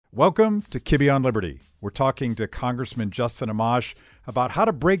Welcome to Kibbe on Liberty. We're talking to Congressman Justin Amash about how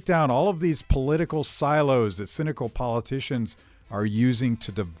to break down all of these political silos that cynical politicians are using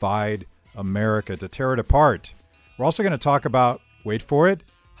to divide America, to tear it apart. We're also going to talk about, wait for it,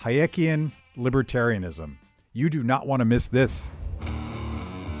 Hayekian libertarianism. You do not want to miss this.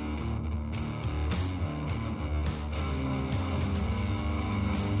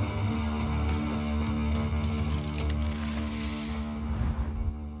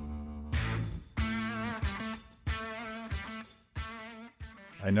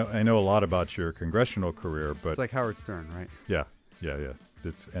 I know a lot about your congressional career, but it's like Howard Stern, right? Yeah.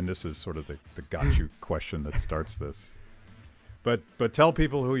 And this is sort of the got you question that starts this. But tell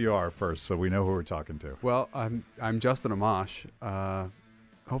people who you are first, so we know who we're talking to. Well, I'm Justin Amash.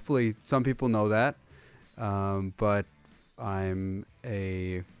 Hopefully, some people know that, but I'm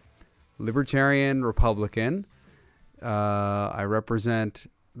a libertarian Republican. I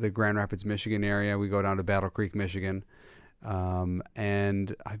represent the Grand Rapids, Michigan area. We go down to Battle Creek, Michigan.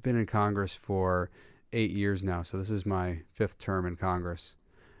 And I've been in Congress for 8 years now, so this is my 5th term in Congress.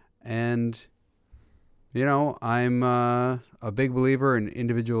 And, you know, I'm a big believer in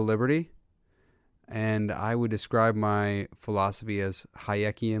individual liberty, and I would describe my philosophy as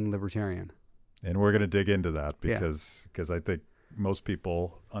Hayekian libertarian. And we're going to dig into that because I think most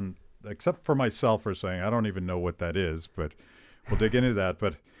people, except for myself, are saying, I don't even know what that is, but we'll dig into that.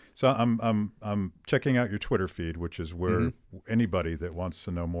 But so I'm checking out your Twitter feed, which is where anybody that wants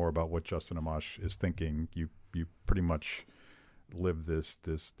to know more about what Justin Amash is thinking, you pretty much live this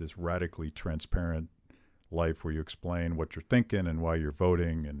radically transparent life where you explain what you're thinking and why you're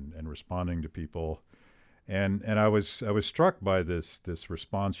voting and responding to people. And I was struck by this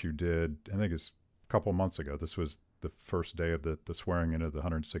response you did. I think it's a couple months ago. This was the first day of the swearing in of the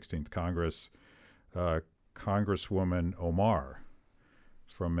 116th Congress. Congresswoman Omar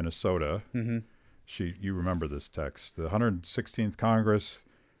from Minnesota. Mm-hmm. You remember this text. The 116th Congress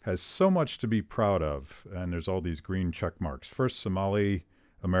has so much to be proud of, and there's all these green check marks. First Somali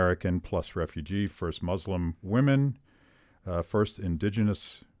American plus refugee, first Muslim women, first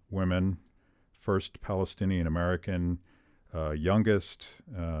indigenous women, first Palestinian American, youngest,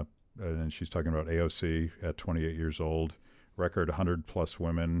 and she's talking about AOC at 28 years old, record 100 plus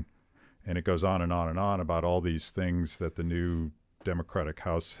women, and it goes on and on and on about all these things that the new Democratic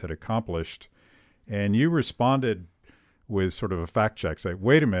House had accomplished. And you responded with sort of a fact check, say,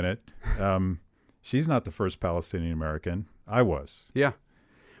 wait a minute, she's not the first Palestinian American. I was. Yeah.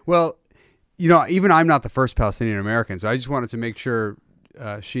 Well, you know, even I'm not the first Palestinian American, so I just wanted to make sure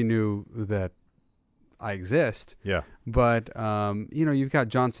she knew that I exist. Yeah. But, you know, you've got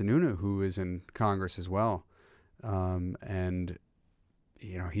John Sununu, who is in Congress as well. And,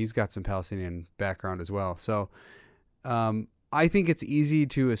 you know, he's got some Palestinian background as well. So I think it's easy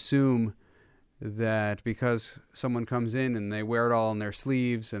to assume that because someone comes in and they wear it all on their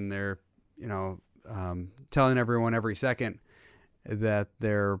sleeves and they're, you know, telling everyone every second that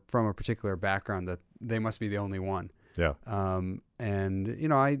they're from a particular background, that they must be the only one. Yeah. And, you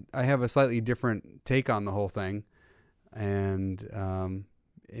know, I have a slightly different take on the whole thing. And,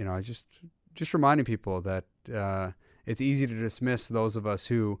 you know, I just reminding people that it's easy to dismiss those of us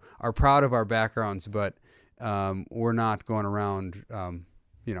who are proud of our backgrounds, but we're not going around,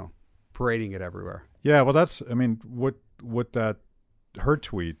 you know, parading it everywhere. Yeah, well, what her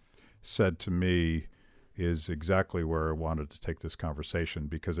tweet said to me is exactly where I wanted to take this conversation,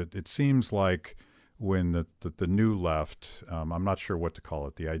 because it seems like when the new left, I'm not sure what to call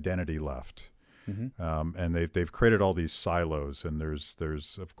it, the identity left, and they've created all these silos, and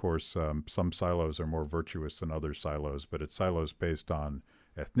there's of course some silos are more virtuous than other silos, but it's silos based on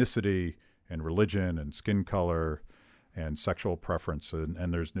ethnicity and religion and skin color and sexual preference,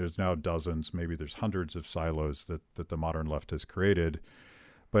 and there's now dozens, maybe there's hundreds of silos that the modern left has created,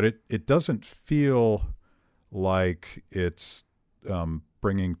 but it doesn't feel like it's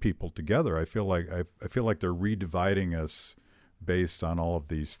bringing people together. I feel like they're redividing us based on all of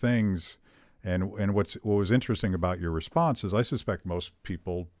these things. And what was interesting about your response is I suspect most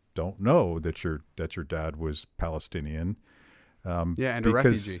people don't know that your dad was Palestinian. And a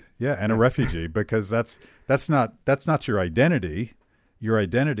refugee. Yeah, and a refugee, because that's not your identity. Your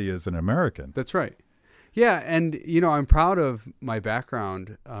identity is an American. That's right. Yeah, and you know, I'm proud of my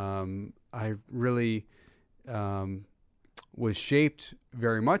background. I really was shaped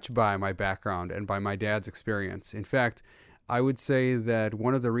very much by my background and by my dad's experience. In fact, I would say that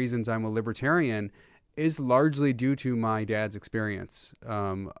one of the reasons I'm a libertarian is largely due to my dad's experience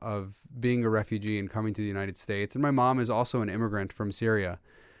of being a refugee and coming to the United States. And my mom is also an immigrant from Syria.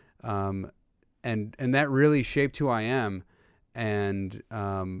 And that really shaped who I am. and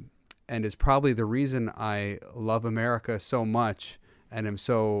is probably the reason I love America so much and am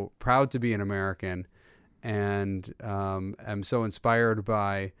so proud to be an American, and am so inspired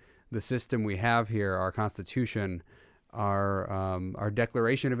by the system we have here, our Constitution, our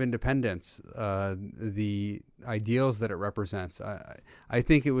Declaration of Independence, the ideals that it represents. I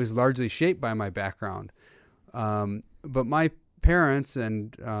think it was largely shaped by my background. But my parents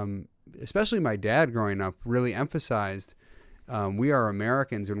and especially my dad growing up really emphasized we are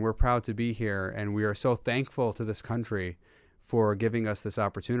Americans and we're proud to be here, and we are so thankful to this country for giving us this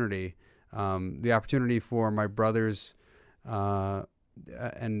opportunity. The opportunity for my brothers and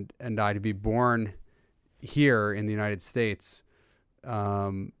I to be born here in the United States.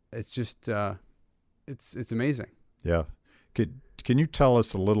 It's just it's amazing. Yeah. Can you tell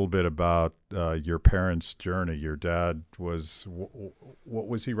us a little bit about your parents' journey? Your dad was what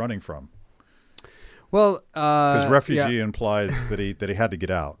was he running from? Well, because refugee implies that he had to get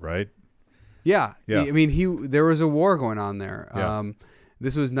out, right? Yeah. Yeah. I mean, there was a war going on there. Yeah.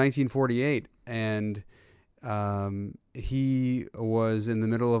 This was 1948, and he was in the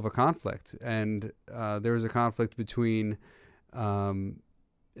middle of a conflict, and there was a conflict between,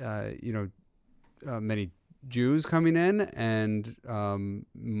 many Jews coming in, and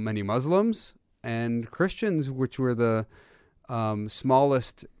many Muslims and Christians, which were the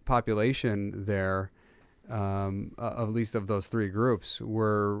smallest population there. At least of those three groups,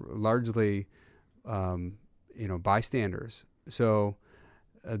 were largely, bystanders. So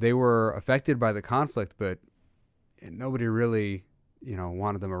they were affected by the conflict, but nobody really,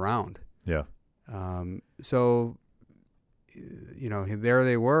 wanted them around. Yeah. There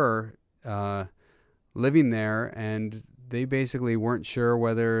they were, living there, and they basically weren't sure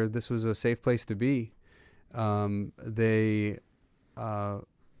whether this was a safe place to be. They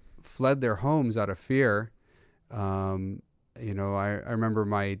fled their homes out of fear. I remember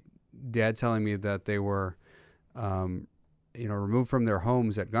my dad telling me that they were, removed from their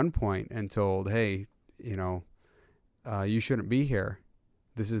homes at gunpoint and told, hey, you shouldn't be here.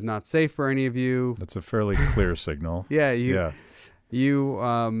 This is not safe for any of you. That's a fairly clear signal. Yeah.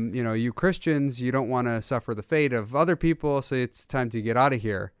 You Christians, you don't want to suffer the fate of other people, so it's time to get out of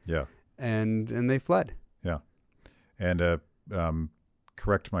here. Yeah. And they fled. Yeah. And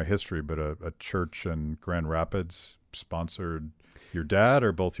correct my history, but a church in Grand Rapids sponsored your dad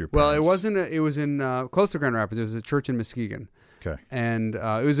or both your parents? Well, it wasn't. It was in close to Grand Rapids. It was a church in Muskegon. Okay. And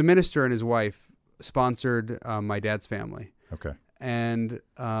it was a minister and his wife sponsored my dad's family. Okay. And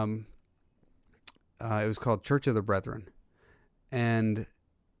it was called Church of the Brethren, and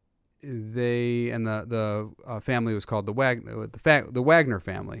the family was called the Wagner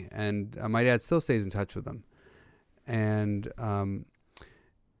family, and my dad still stays in touch with them. And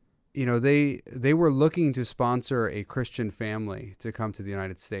they were looking to sponsor a Christian family to come to the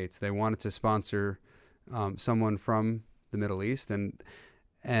United States. They wanted to sponsor someone from the Middle East and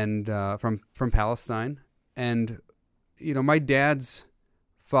from Palestine. And my dad's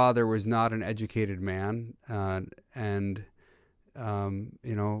father was not an educated man,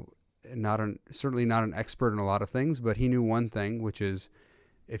 certainly not an expert in a lot of things, but he knew one thing, which is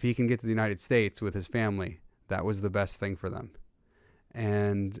if he can get to the United States with his family, that was the best thing for them.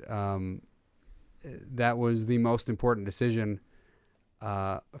 And that was the most important decision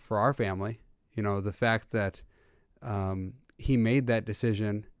for our family. The fact that he made that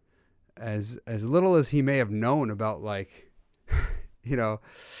decision as little as he may have known about,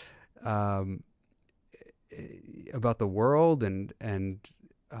 about the world, and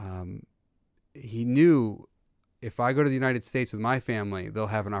he knew if I go to the United States with my family, they'll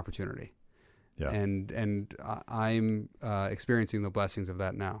have an opportunity. Yeah. And I'm experiencing the blessings of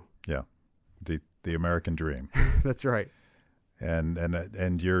that now. Yeah. The American dream. That's right.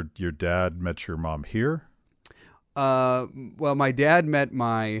 And your dad met your mom here? Well, my dad met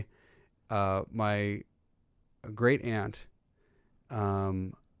my great aunt,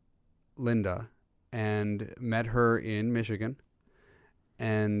 Linda, and met her in Michigan.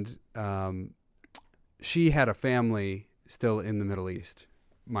 And she had a family still in the Middle East,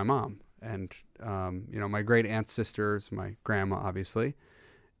 my mom. And, my great aunt's sisters, my grandma, obviously.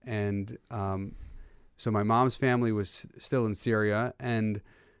 And so my mom's family was still in Syria. And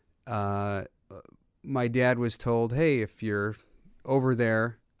my dad was told, hey, if you're over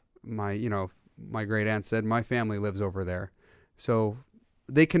there, my great aunt said, my family lives over there. So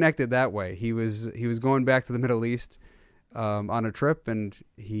they connected that way. He was going back to the Middle East on a trip, and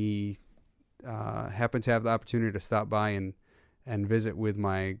he happened to have the opportunity to stop by and visit with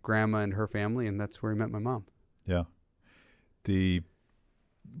my grandma and her family, and that's where he met my mom. Yeah.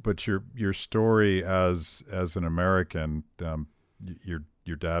 but your story as an American,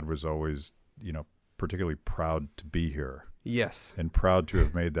 your dad was always, particularly proud to be here. Yes. And proud to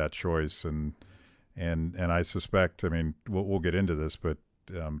have made that choice. And I suspect, I mean, we'll get into this, but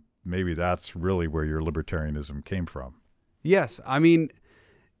maybe that's really where your libertarianism came from. Yes. I mean,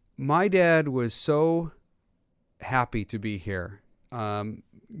 my dad was so happy to be here.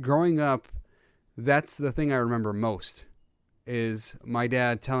 Growing up, that's the thing I remember most, is my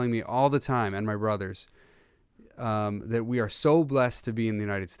dad telling me all the time, and my brothers, that we are so blessed to be in the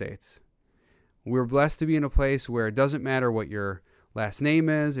United States. We're blessed to be in a place where it doesn't matter what your last name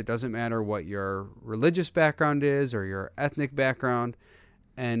is, it doesn't matter what your religious background is or your ethnic background.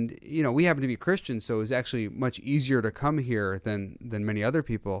 And, we happen to be Christians, so it was actually much easier to come here than many other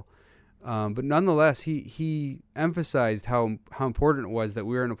people. But nonetheless, he emphasized how important it was that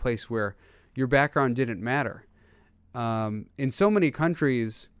we were in a place where your background didn't matter. In so many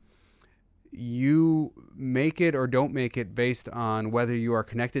countries, you make it or don't make it based on whether you are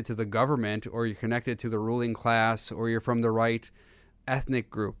connected to the government or you're connected to the ruling class or you're from the right ethnic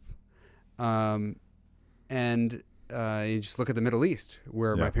group. And you just look at the Middle East,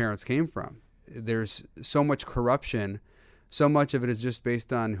 where my parents came from. There's so much corruption. So much of it is just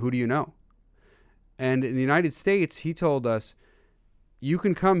based on who do you know. And in the United States, he told us, you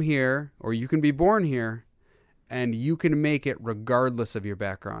can come here or you can be born here and you can make it regardless of your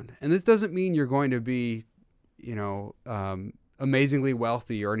background. And this doesn't mean you're going to be, amazingly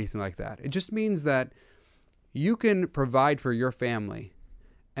wealthy or anything like that. It just means that you can provide for your family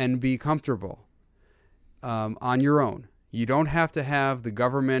and be comfortable on your own. You don't have to have the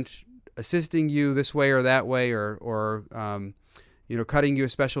government assisting you this way or that way or cutting you a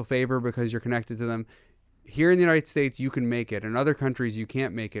special favor because you're connected to them. Here in the United States, you can make it. In other countries, you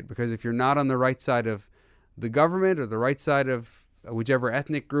can't make it because if you're not on the right side of the government or the right side of whichever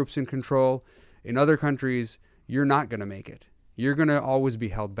ethnic group's in control, in other countries, you're not going to make it. You're going to always be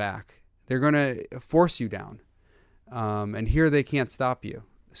held back. They're going to force you down. And here they can't stop you.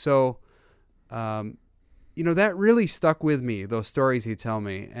 So, that really stuck with me, those stories he'd tell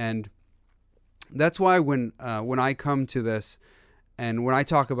me. And that's why when I come to this and when I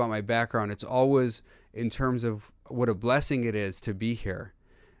talk about my background, it's always in terms of what a blessing it is to be here.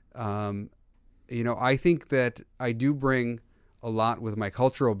 I think that I do bring a lot with my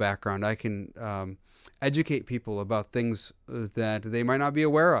cultural background. I can educate people about things that they might not be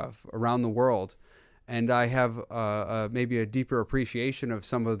aware of around the world. And I have maybe a deeper appreciation of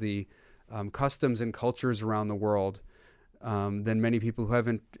some of the customs and cultures around the world than many people who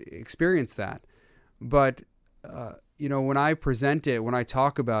haven't experienced that. But, when I present it, when I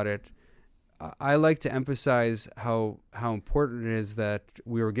talk about it, I like to emphasize how important it is that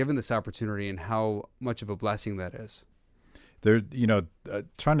we were given this opportunity and how much of a blessing that is.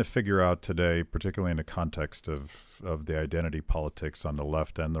 Trying to figure out today, particularly in the context of the identity politics on the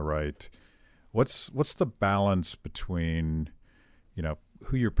left and the right, what's the balance between,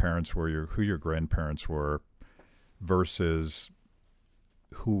 who your parents were, who your grandparents were, versus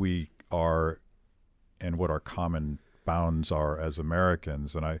who we are and what our common bounds are as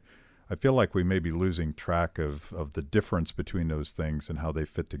Americans. And I feel like we may be losing track of the difference between those things and how they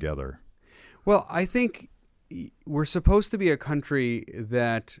fit together. Well, I think we're supposed to be a country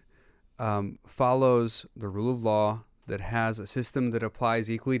that follows the rule of law, that has a system that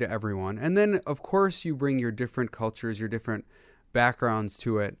applies equally to everyone. And then, of course, you bring your different cultures, your different backgrounds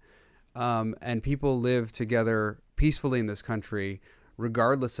to it, and people live together peacefully in this country,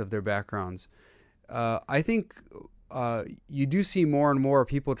 regardless of their backgrounds. I think you do see more and more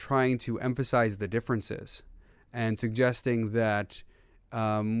people trying to emphasize the differences and suggesting that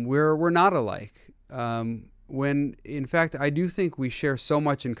we're not alike. When, in fact, I do think we share so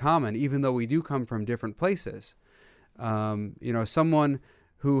much in common, even though we do come from different places. Someone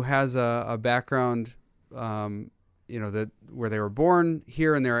who has a background, that where they were born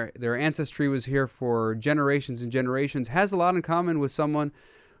here and their ancestry was here for generations and generations, has a lot in common with someone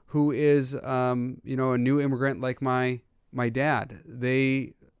who is, a new immigrant like my dad.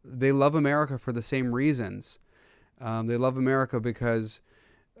 They love America for the same reasons. They love America because,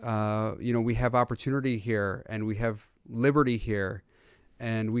 we have opportunity here and we have liberty here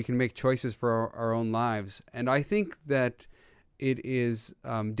and we can make choices for our own lives. And I think that it is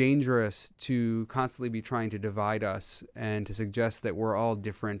dangerous to constantly be trying to divide us and to suggest that we're all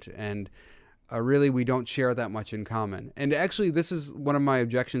different and really we don't share that much in common. And actually, this is one of my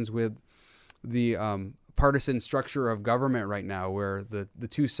objections with the partisan structure of government right now, where the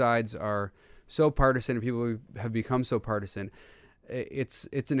two sides are so partisan and people have become so partisan. It's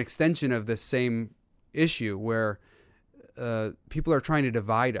an extension of this same issue where people are trying to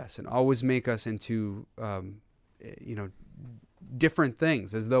divide us and always make us into, different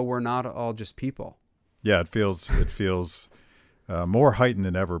things, as though we're not all just people. Yeah, it feels more heightened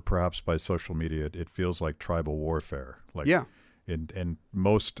than ever, perhaps by social media. It feels like tribal warfare. Like, Yeah. And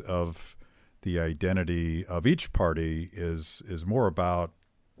most of the identity of each party is more about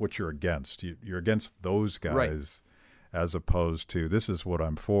what you're against. You're against those guys, Right. as opposed to this is what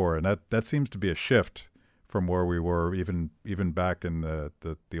I'm for. And that seems to be a shift from where we were even back in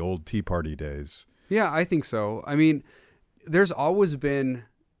the old Tea Party days. Yeah, I think so. I mean, there's always been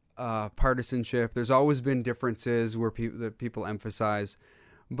partisanship. There's always been differences that people emphasize.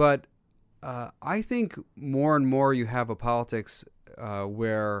 But I think more and more you have a politics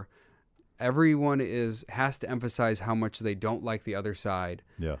where everyone has to emphasize how much they don't like the other side.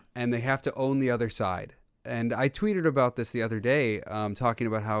 Yeah. And they have to own the other side. And I tweeted about this the other day, talking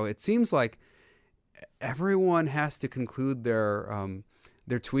about how it seems like everyone has to conclude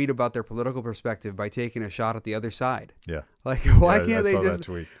their tweet about their political perspective by taking a shot at the other side. Yeah. Like, Tweet.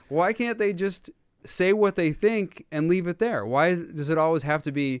 why can't they just say what they think and leave it there? Why does it always have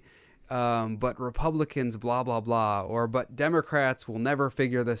to be, but Republicans, blah, blah, blah, or but Democrats will never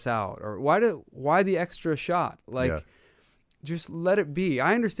figure this out, or why the extra shot? Like, just let it be.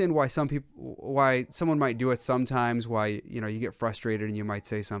 I understand why someone might do it sometimes, why, you get frustrated and you might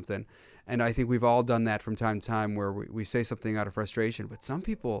say something. And I think we've all done that from time to time where we say something out of frustration. But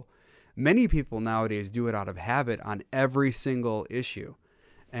many people nowadays do it out of habit on every single issue.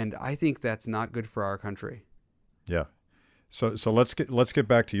 And I think that's not good for our country. Yeah. So let's get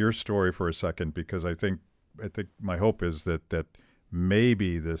back to your story for a second, because I think my hope is that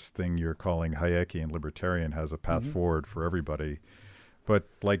maybe this thing you're calling Hayekian libertarian has a path forward for everybody. But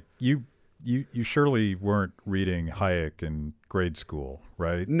like you surely weren't reading Hayek in grade school,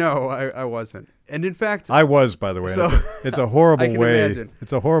 right? No, I wasn't. And in fact, I was, by the way. So, it's a horrible I can way. imagine.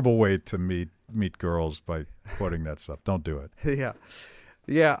 It's a horrible way to meet girls by quoting that stuff. Don't do it. Yeah.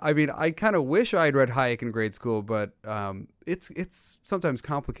 Yeah, I mean, I kind of wish I had read Hayek in grade school, but it's sometimes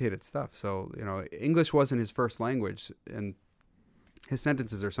complicated stuff. So, English wasn't his first language, and his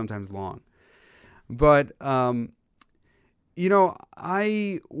sentences are sometimes long. But, I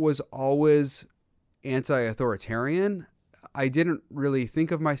was always anti-authoritarian. I didn't really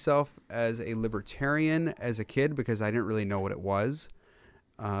think of myself as a libertarian as a kid because I didn't really know what it was.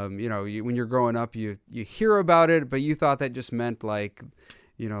 When you're growing up, you hear about it, but you thought that just meant like,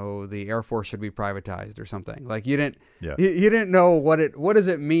 the Air Force should be privatized or something. Like you didn't know what does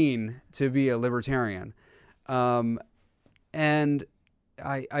it mean to be a libertarian. And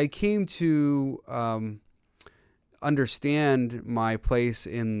I came to understand my place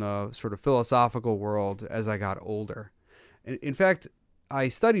in the sort of philosophical world as I got older. In fact, I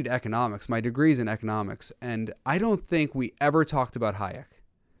studied economics. My degree's in economics, and I don't think we ever talked about Hayek.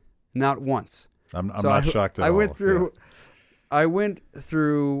 Not once. I'm not shocked at all. I went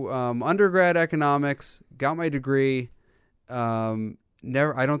through undergrad economics, got my degree. I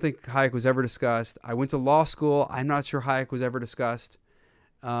don't think Hayek was ever discussed. I went to law school. I'm not sure Hayek was ever discussed.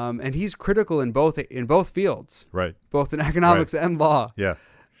 And he's critical in both fields, right? Both in economics and law. Yeah,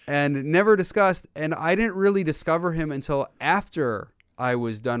 and never discussed. And I didn't really discover him until after I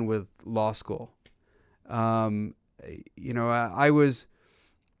was done with law school. I was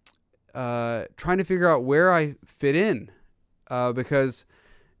trying to figure out where I fit in, because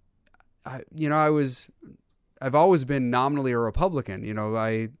I've always been nominally a Republican.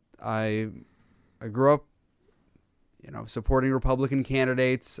 I grew up, supporting Republican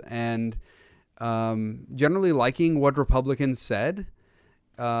candidates and generally liking what Republicans said.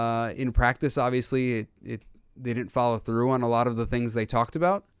 In practice, obviously, they didn't follow through on a lot of the things they talked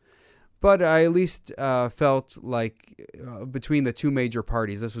about. But I at least felt like between the two major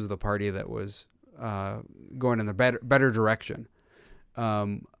parties, this was the party that was going in the better direction,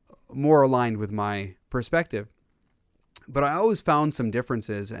 more aligned with my perspective. But I always found some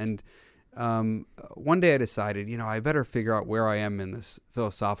differences, and one day I decided, I better figure out where I am in this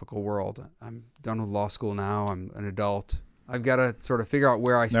philosophical world. I'm done with law school now. I'm an adult. I've got to sort of figure out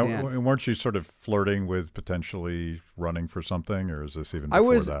where I stand. Now, weren't you sort of flirting with potentially running for something, or is this even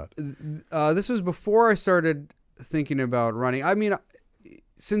before that? This was before I started thinking about running. I mean,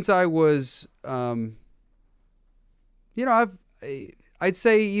 since I was, I'd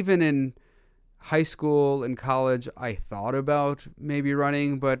say even in high school and college, I thought about maybe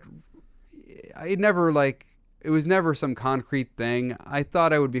running, but it was never some concrete thing. I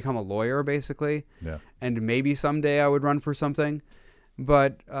thought I would become a lawyer, basically. Yeah. And maybe someday I would run for something.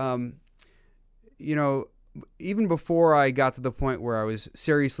 But, even before I got to the point where I was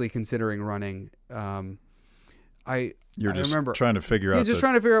seriously considering running, You're just remember trying to figure out. Just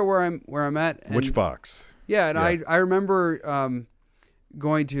trying to figure out where I'm at. And, which box? Yeah, and I remember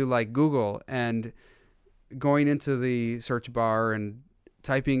going to like Google and going into the search bar and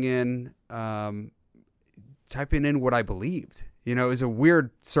typing in what I believed. You know, it was a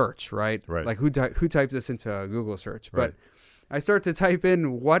weird search, right? Right. Like who types this into a Google search? Right. But I start to type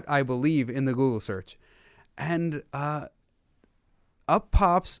in what I believe in the Google search, and up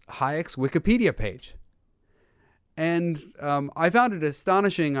pops Hayek's Wikipedia page. And I found it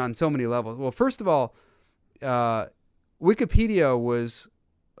astonishing on so many levels. Well, first of all, Wikipedia was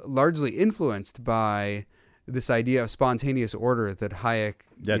largely influenced by this idea of spontaneous order that Hayek.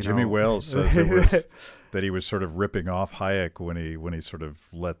 Yeah, Jimmy Wales says it was that he was sort of ripping off Hayek when he sort of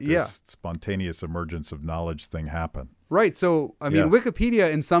let this spontaneous emergence of knowledge thing happen. Right. So I mean,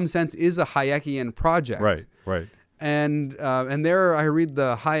 Wikipedia in some sense is a Hayekian project. Right. Right. And there I read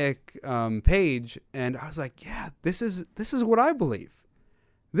the Hayek page, and I was like, yeah, this is what I believe.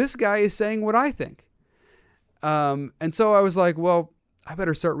 This guy is saying what I think. And so I was like, well, I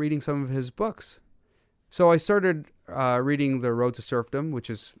better start reading some of his books. So I started reading The Road to Serfdom, which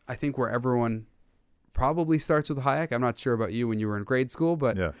is, I think, where everyone probably starts with Hayek. I'm not sure about you when you were in grade school,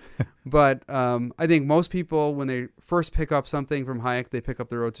 but but I think most people, when they first pick up something from Hayek, they pick up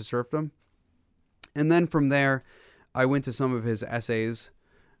The Road to Serfdom. And then from there, I went to some of his essays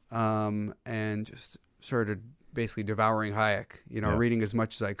and just started basically devouring Hayek, reading as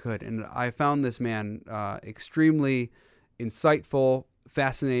much as I could. And I found this man extremely insightful,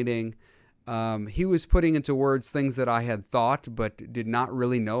 fascinating. He was putting into words things that I had thought but did not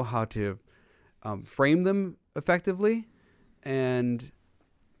really know how to frame them effectively. And,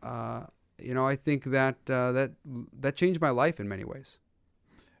 I think that changed my life in many ways.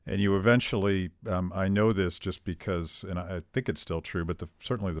 And you eventually, I know this just because, and I think it's still true, but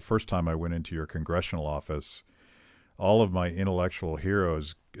certainly the first time I went into your congressional office, all of my intellectual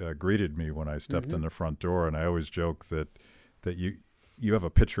heroes greeted me when I stepped in the front door, and I always joke that you have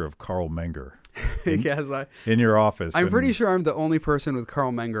a picture of Carl Menger in your office. I'm pretty sure I'm the only person with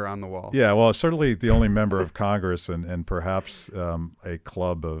Carl Menger on the wall. Yeah, well, certainly the only member of Congress and perhaps a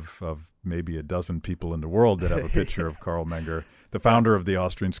club of maybe a dozen people in the world that have a picture of Carl Menger, the founder of the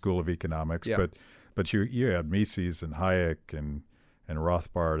Austrian School of Economics. Yeah. But you had Mises and Hayek and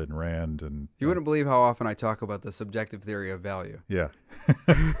Rothbard and Rand. And you wouldn't believe how often I talk about the subjective theory of value. Yeah.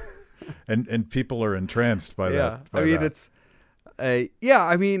 and people are entranced by that. I mean, it's...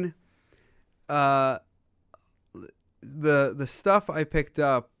 the stuff I picked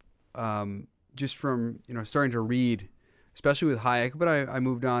up just from starting to read, especially with Hayek, but I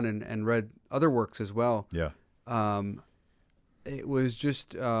moved on and read other works as well. Yeah. It was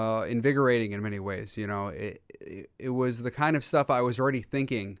just invigorating in many ways. It was the kind of stuff I was already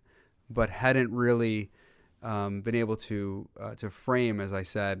thinking, but hadn't really been able to frame, as I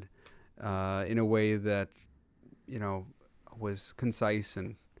said, in a way that was concise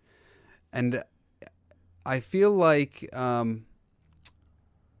and I feel like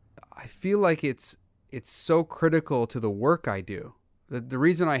it's so critical to the work I do. The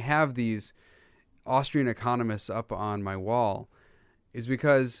reason I have these Austrian economists up on my wall is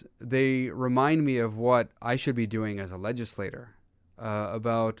because they remind me of what I should be doing as a legislator,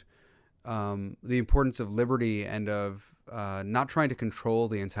 about the importance of liberty and of not trying to control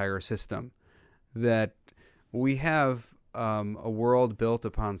the entire system. That we have a world built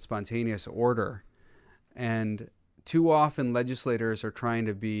upon spontaneous order, and too often legislators are trying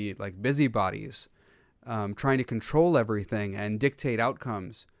to be like busybodies, trying to control everything and dictate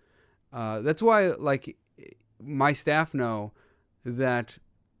outcomes. That's why, like, my staff know that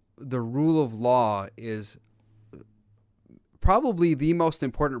the rule of law is probably the most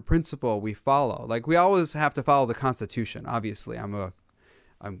important principle we follow. Like, we always have to follow the Constitution. Obviously, I'm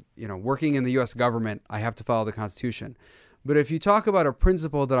working in the U.S. government. I have to follow the Constitution. But if you talk about a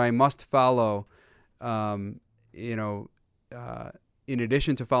principle that I must follow, in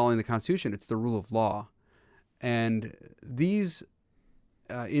addition to following the Constitution, it's the rule of law. And these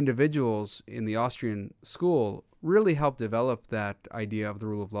individuals in the Austrian school really helped develop that idea of the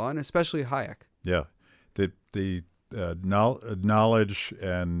rule of law, and especially Hayek. Yeah, the knowledge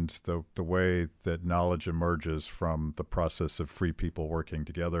and the way that knowledge emerges from the process of free people working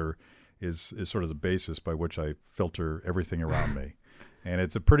together is sort of the basis by which I filter everything around me. And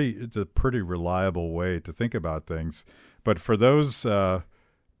it's a pretty reliable way to think about things. But for those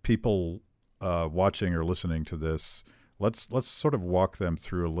people watching or listening to this, let's sort of walk them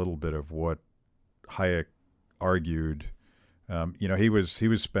through a little bit of what Hayek argued. He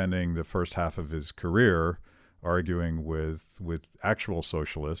was spending the first half of his career arguing with actual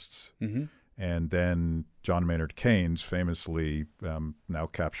socialists, And then John Maynard Keynes, famously now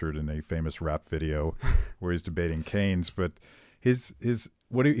captured in a famous rap video where he's debating Keynes, but he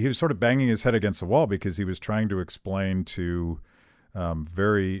was sort of banging his head against the wall because he was trying to explain to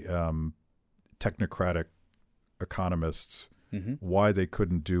very technocratic economists why they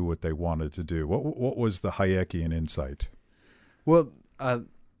couldn't do what they wanted to do. What was the Hayekian insight? Well,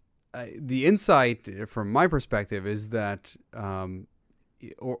 the insight from my perspective is that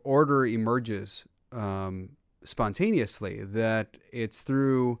order emerges spontaneously, that it's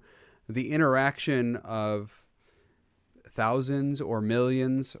through the interaction of thousands or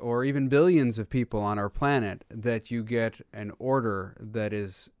millions or even billions of people on our planet that you get an order that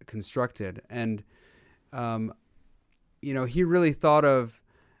is constructed. And, he really thought of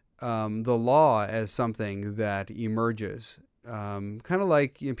the law as something that emerges, kind of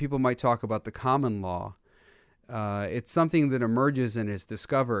like people might talk about the common law. It's something that emerges and is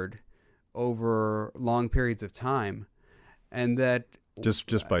discovered over long periods of time, and that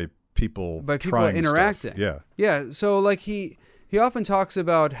just by people interacting. Stuff. Yeah. So like he often talks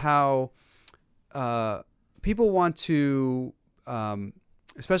about how people want to,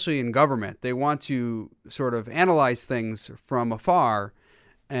 especially in government, they want to sort of analyze things from afar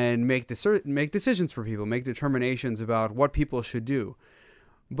and make decisions for people, make determinations about what people should do.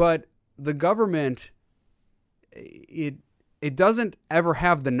 But the government, it doesn't ever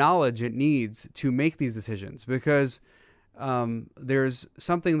have the knowledge it needs to make these decisions, because there's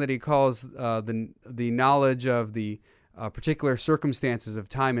something that he calls the knowledge of the particular circumstances of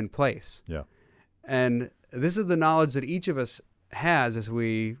time and place. Yeah. And this is the knowledge that each of us has as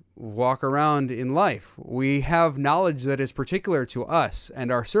we walk around in life. We have knowledge that is particular to us and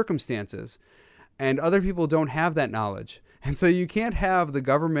our circumstances, and other people don't have that knowledge. And so you can't have the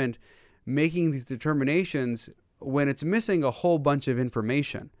government making these determinations when it's missing a whole bunch of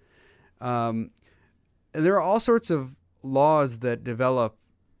information. And there are all sorts of laws that develop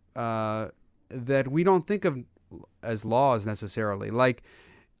that we don't think of as laws necessarily. Like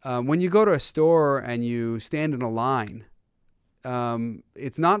when you go to a store and you stand in a line,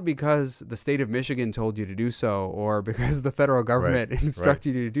 it's not because the state of Michigan told you to do so or because the federal government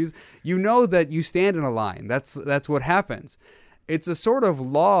instructed you to do so. You know that you stand in a line. That's what happens. It's a sort of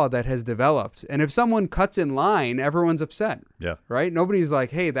law that has developed. And if someone cuts in line, everyone's upset. Yeah. Right? Nobody's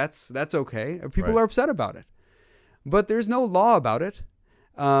like, hey, that's okay. People are upset about it. But there's no law about it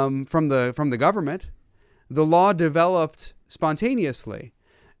from the government. The law developed spontaneously.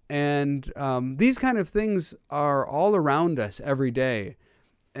 And these kind of things are all around us every day.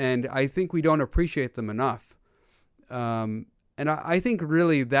 And I think we don't appreciate them enough. And I think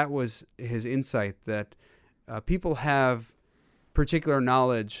really that was his insight, that people have particular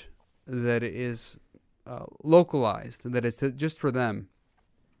knowledge that is localized, that is just for them.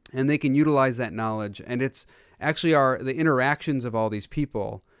 And they can utilize that knowledge. And it's actually the interactions of all these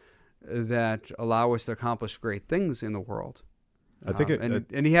people that allow us to accomplish great things in the world. I think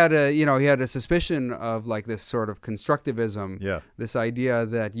and he had a suspicion of like this sort of constructivism, this idea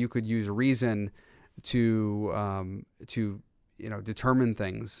that you could use reason to determine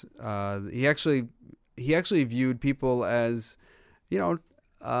things. He actually viewed people as, he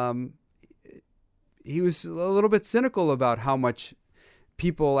was a little bit cynical about how much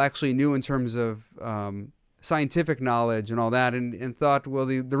people actually knew in terms of scientific knowledge and all that, and thought, well,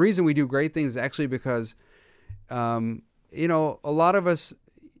 the reason we do great things is actually because a lot of us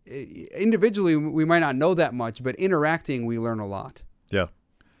individually, we might not know that much, but interacting, we learn a lot. Yeah.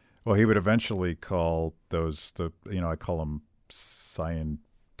 Well, he would eventually call those I call them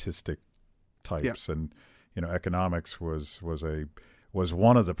scientistic types, and economics was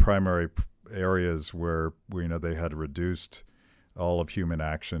one of the primary areas where they had reduced all of human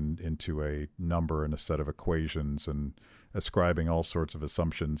action into a number and a set of equations, and ascribing all sorts of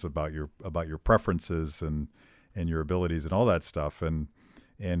assumptions about your preferences and your abilities and all that stuff. And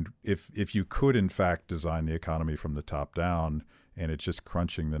if you could in fact design the economy from the top down, and it's just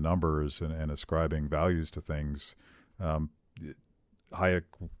crunching the numbers and ascribing values to things, Hayek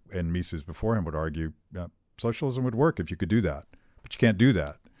and Mises before him would argue socialism would work if you could do that, but you can't do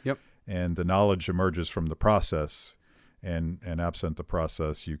that. Yep. And the knowledge emerges from the process, and absent the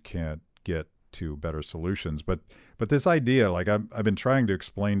process, you can't get to better solutions. But this idea, like I've been trying to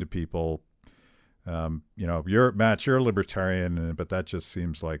explain to people, you're a libertarian, but that just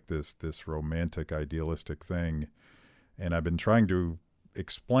seems like this romantic, idealistic thing. And I've been trying to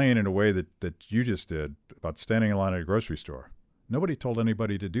explain in a way that you just did about standing in line at a grocery store. Nobody told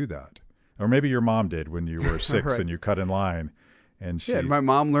anybody to do that. Or maybe your mom did when you were 6 right. and you cut in line. And my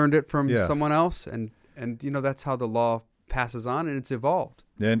mom learned it from someone else, and that's how the law passes on, and it's evolved.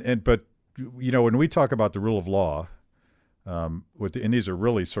 But when we talk about the rule of law, and these are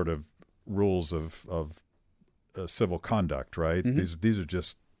really sort of rules of civil conduct, right? Mm-hmm. These are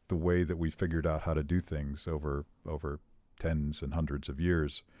just the way that we figured out how to do things over tens and hundreds of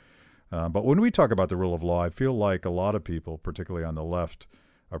years. But when we talk about the rule of law, I feel like a lot of people, particularly on the left,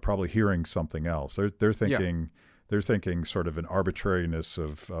 are probably hearing something else. They're thinking they're thinking sort of an arbitrariness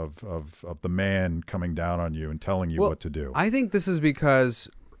of the man coming down on you and telling you what to do. I think this is because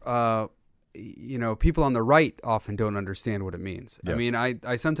people on the right often don't understand what it means. Yeah. I mean,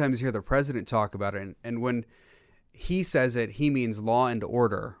 I sometimes hear the president talk about it, and when he says it, he means law and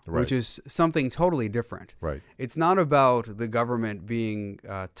order, Right. which is something totally different. Right. It's not about the government being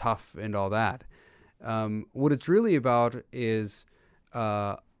tough and all that. What it's really about is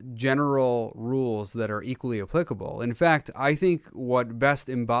general rules that are equally applicable. In fact, I think what best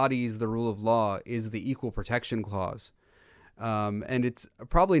embodies the rule of law is the Equal Protection Clause. And it's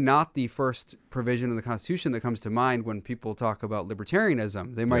probably not the first provision in the Constitution that comes to mind when people talk about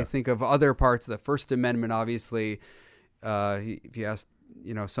libertarianism. They might think of other parts. The First Amendment, obviously. If you ask,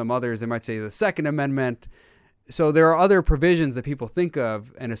 some others, they might say the Second Amendment. So there are other provisions that people think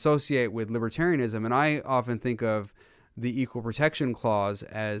of and associate with libertarianism, and I often think of the Equal Protection Clause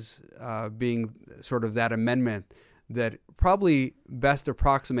as being sort of that amendment that probably best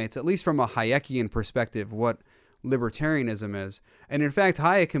approximates, at least from a Hayekian perspective, what libertarianism is. And in fact,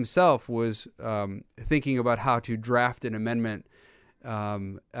 Hayek himself was thinking about how to draft an amendment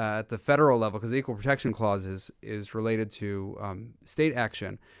at the federal level, because the Equal Protection Clause is related to state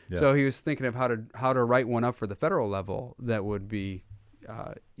action. Yeah. So he was thinking of how to write one up for the federal level that would be,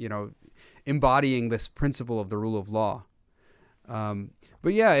 embodying this principle of the rule of law.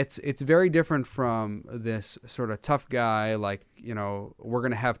 But yeah, it's very different from this sort of tough guy, like, we're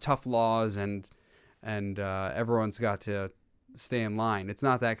going to have tough laws and everyone's got to stay in line. It's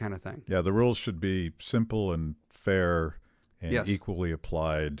not that kind of thing. Yeah, the rules should be simple and fair and Yes. equally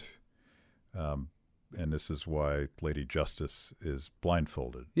applied. And this is why Lady Justice is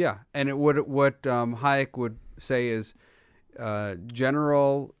blindfolded. Yeah, and what Hayek would say is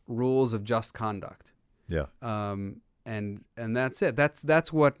general rules of just conduct. Yeah. And that's it.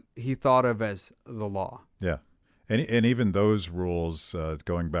 That's what he thought of as the law. Yeah. And even those rules,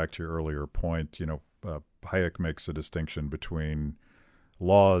 going back to your earlier point, Hayek makes a distinction between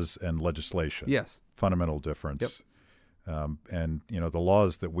laws and legislation. Yes. Fundamental difference. Yep. And, the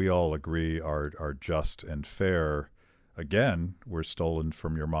laws that we all agree are just and fair, again, were stolen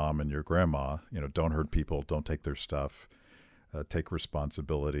from your mom and your grandma. Don't hurt people, don't take their stuff, take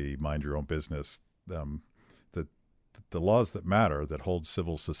responsibility, mind your own business. The laws that matter, that hold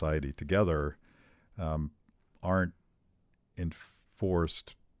civil society together, aren't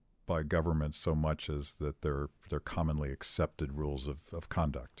enforced by government so much as that they're commonly accepted rules of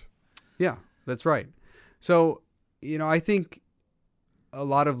conduct. Yeah, that's right. So, I think a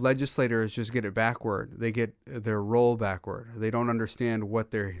lot of legislators just get it backward. They get their role backward. They don't understand what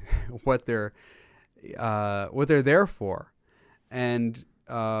they're there for. And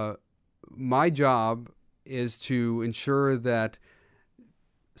my job is to ensure that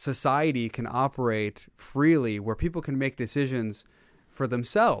society can operate freely, where people can make decisions for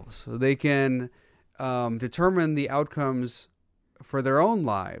themselves. They can determine the outcomes for their own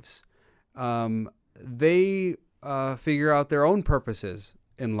lives. They figure out their own purposes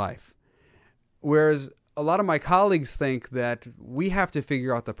in life. Whereas a lot of my colleagues think that we have to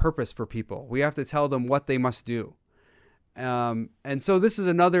figure out the purpose for people. We have to tell them what they must do. And so this is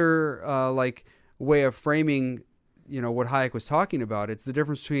another way of framing, what Hayek was talking about. It's the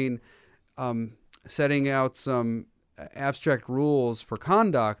difference between setting out some abstract rules for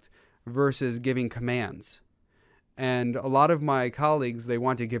conduct versus giving commands. And a lot of my colleagues, they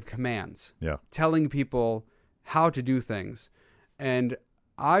want to give commands, telling people how to do things. And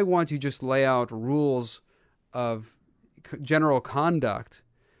I want to just lay out rules of general conduct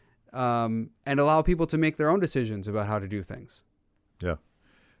and allow people to make their own decisions about how to do things. Yeah.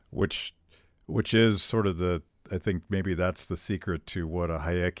 Which is sort of I think maybe that's the secret to what a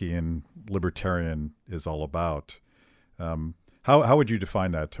Hayekian libertarian is all about. How would you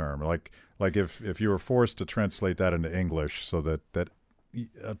define that term? Like if you were forced to translate that into English so that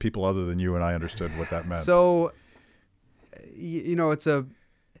people other than you and I understood what that meant. So,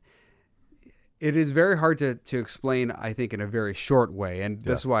 it is very hard to explain, I think, in a very short way. And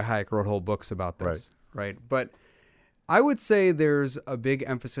this is why Hayek wrote whole books about this, right? But I would say there's a big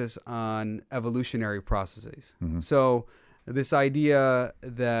emphasis on evolutionary processes. Mm-hmm. So this idea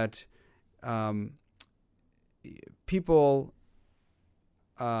that people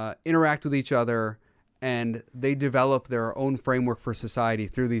interact with each other and they develop their own framework for society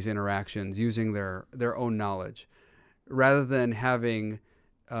through these interactions using their own knowledge, rather than having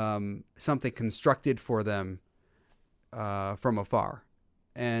something constructed for them from afar.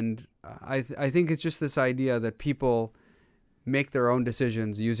 And I think it's just this idea that people make their own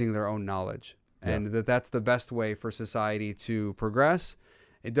decisions using their own knowledge, and that's the best way for society to progress.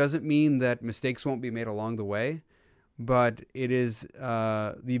 It doesn't mean that mistakes won't be made along the way, but it is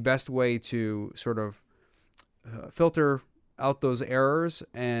the best way to sort of filter out those errors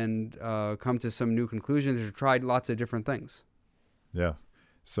and come to some new conclusions, or try lots of different things. Yeah.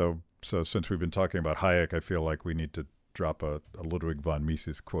 So since we've been talking about Hayek, I feel like we need to drop a Ludwig von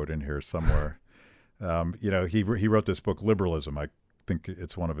Mises quote in here somewhere. He wrote this book, Liberalism. I think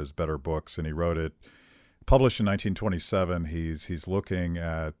it's one of his better books, and he wrote it, published in 1927. He's looking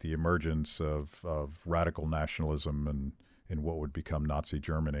at the emergence of radical nationalism in what would become Nazi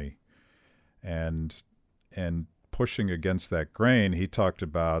Germany, and pushing against that grain. He talked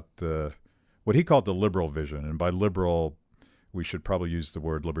about what he called the liberal vision, and by liberal, we should probably use the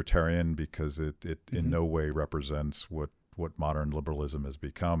word libertarian, because it in no way represents what modern liberalism has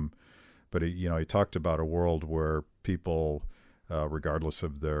become. But he talked about a world where people, regardless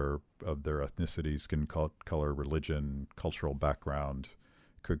of their ethnicity, skin color, religion, cultural background,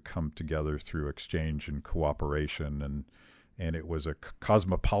 could come together through exchange and cooperation, and it was a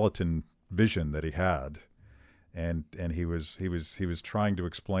cosmopolitan vision that he had, and he was trying to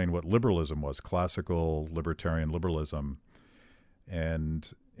explain what liberalism was, classical libertarian liberalism,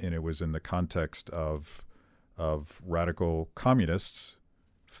 and it was in the context of radical communists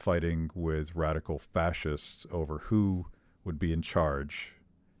fighting with radical fascists over who would be in charge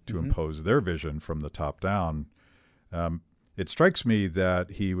to impose their vision from the top down. It strikes me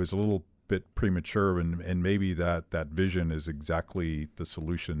that he was a little bit premature, and maybe that vision is exactly the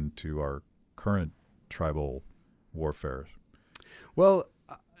solution to our current tribal warfare. Well,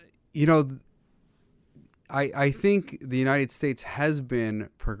 I think the United States has been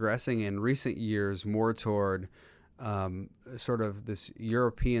progressing in recent years more toward sort of this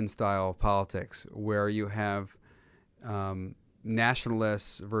European-style politics, where you have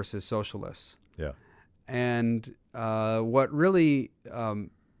nationalists versus socialists. Yeah. And what really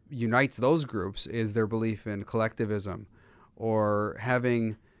unites those groups is their belief in collectivism, or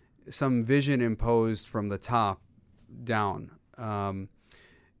having some vision imposed from the top down.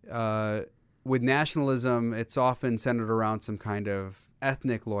 With nationalism, it's often centered around some kind of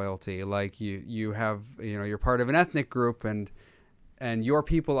ethnic loyalty, like you have, you're part of an ethnic group, and your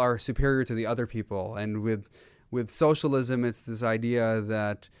people are superior to the other people. And with socialism, it's this idea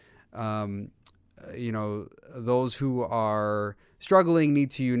that those who are struggling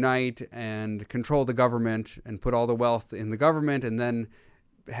need to unite and control the government and put all the wealth in the government, and then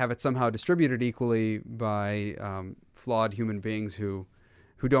have it somehow distributed equally by flawed human beings who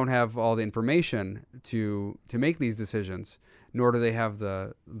don't have all the information to make these decisions, nor do they have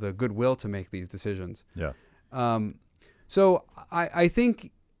the goodwill to make these decisions. Yeah. So I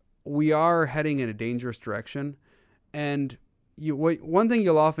think we are heading in a dangerous direction. And one thing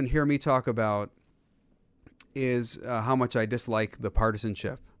you'll often hear me talk about is how much I dislike the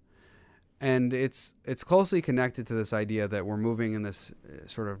partisanship. And it's closely connected to this idea that we're moving in this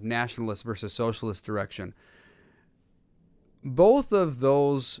sort of nationalist versus socialist direction. Both of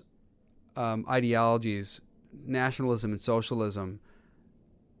those ideologies, nationalism and socialism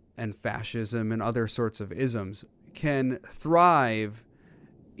and fascism and other sorts of isms, can thrive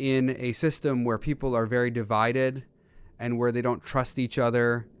in a system where people are very divided and where they don't trust each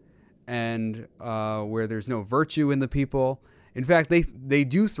other, and where there's no virtue in the people. In fact, they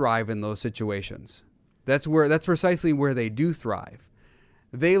do thrive in those situations. That's precisely where they do thrive.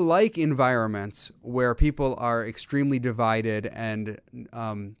 They like environments where people are extremely divided and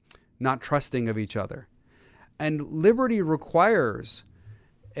not trusting of each other. And liberty requires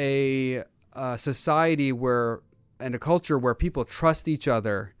a society and a culture where people trust each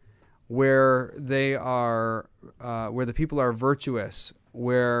other, where where the people are virtuous,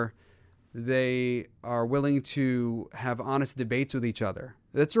 where they are willing to have honest debates with each other.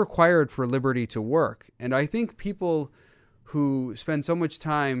 That's required for liberty to work. And I think people who spend so much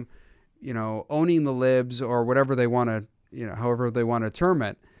time, owning the libs, or whatever they want to, however they want to term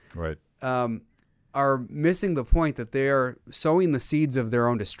it, right, are missing the point that they are sowing the seeds of their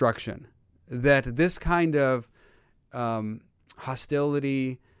own destruction. That this kind of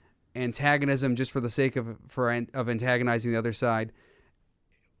hostility, antagonism, just for the sake of antagonizing the other side,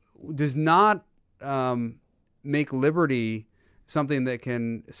 does not make liberty something that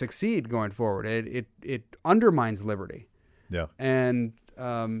can succeed going forward. It undermines liberty. Yeah. And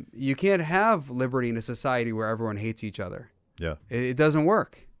you can't have liberty in a society where everyone hates each other. Yeah. It doesn't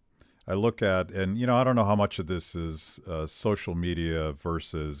work. I look at, and I don't know how much of this is social media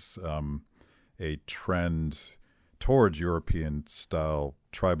versus a trend towards European style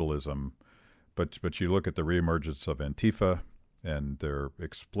tribalism, but you look at the reemergence of Antifa and their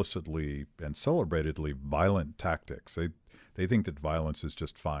explicitly and celebratedly violent tactics. They think that violence is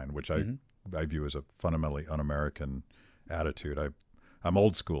just fine, which I view as a fundamentally un-American attitude. I'm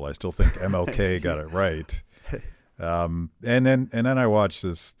old school. I still think MLK got it right. And then I watched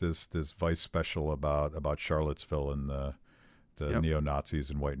this Vice special about Charlottesville and the neo-Nazis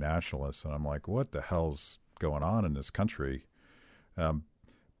and white nationalists, and I'm like, what the hell's going on in this country?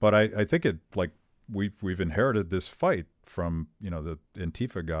 But I think it, like, we've inherited this fight from, the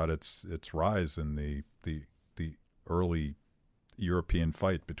Antifa got its rise in the early European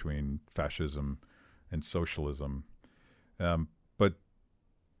fight between fascism and socialism. But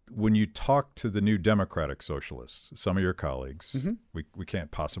when you talk to the new democratic socialists, some of your colleagues, we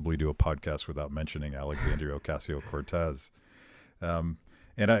can't possibly do a podcast without mentioning Alexandria Ocasio-Cortez. And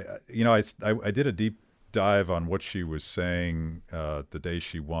I did a deep dive on what she was saying the day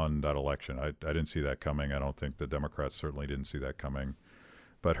she won that election. I didn't see that coming. I don't think the Democrats certainly didn't see that coming.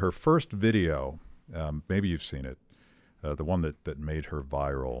 But her first video, maybe you've seen it, the one that made her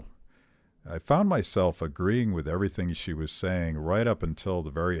viral, I found myself agreeing with everything she was saying right up until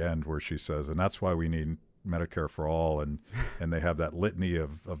the very end, where she says, and that's why we need Medicare for all, and they have that litany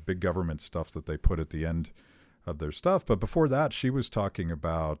of big government stuff that they put at the end of their stuff. But before that, she was talking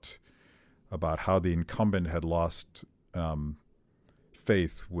about how the incumbent had lost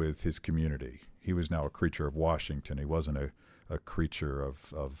faith with his community. He was now a creature of Washington. He wasn't a creature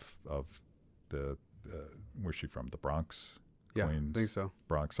of the where's she from? The Bronx? Yeah, Queens, I think so.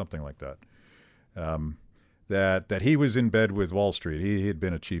 Bronx, something like that. That he was in bed with Wall Street. He had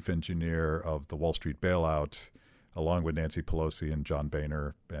been a chief engineer of the Wall Street bailout, along with Nancy Pelosi and John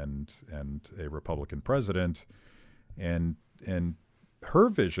Boehner and a Republican president. And her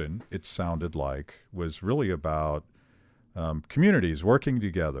vision, it sounded like, was really about communities working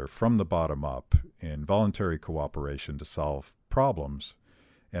together from the bottom up in voluntary cooperation to solve problems.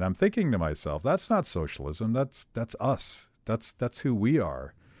 And I'm thinking to myself, that's not socialism. That's us. That's who we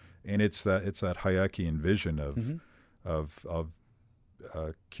are. And it's that Hayekian vision of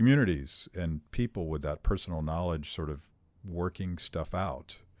communities and people with that personal knowledge sort of working stuff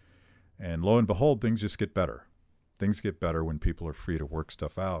out. And lo and behold, things just get better. Things get better when people are free to work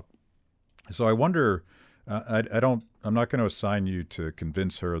stuff out. So I wonder, I'm not going to assign you to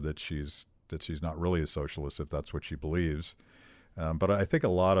convince her that she's not really a socialist if that's what she believes. But I think a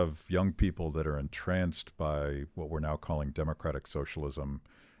lot of young people that are entranced by what we're now calling democratic socialism,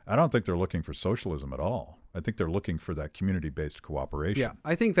 I don't think they're looking for socialism at all. I think they're looking for that community-based cooperation. Yeah,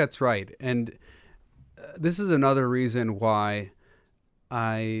 I think that's right. And this is another reason why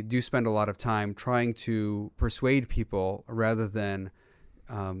I do spend a lot of time trying to persuade people rather than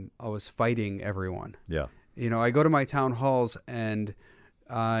always fighting everyone. Yeah. I go to my town halls and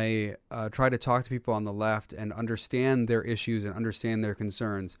I try to talk to people on the left and understand their issues and understand their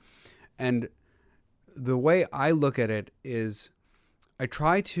concerns. And the way I look at it is I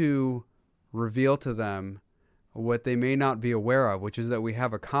try to reveal to them what they may not be aware of, which is that we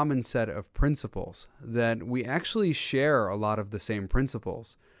have a common set of principles, that we actually share a lot of the same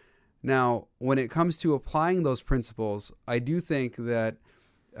principles. Now, when it comes to applying those principles, I do think that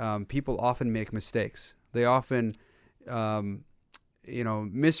people often make mistakes. They often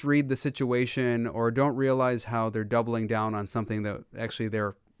misread the situation or don't realize how they're doubling down on something that actually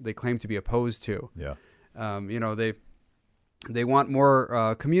they claim to be opposed to. Yeah. They want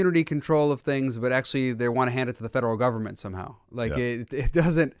more community control of things, but actually they want to hand it to the federal government somehow. It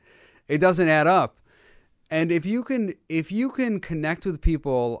doesn't add up. And if you can connect with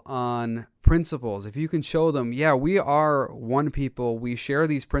people on principles, if you can show them, yeah, we are one people, we share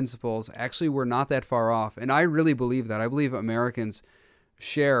these principles. Actually, we're not that far off. And I really believe that. I believe Americans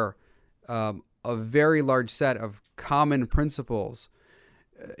share a very large set of common principles.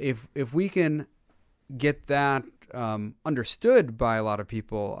 If we can get that understood by a lot of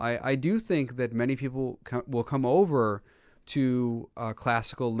people, I do think that many people will come over to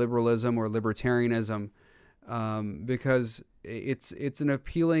classical liberalism or libertarianism because it's an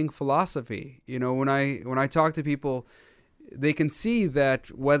appealing philosophy. When I talk to people, they can see that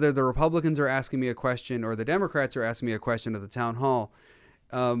whether the Republicans are asking me a question or the Democrats are asking me a question at the town hall,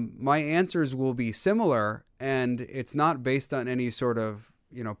 my answers will be similar, and it's not based on any sort of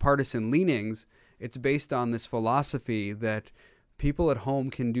partisan leanings. It's based on this philosophy that people at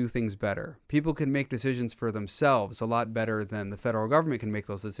home can do things better. People can make decisions for themselves a lot better than the federal government can make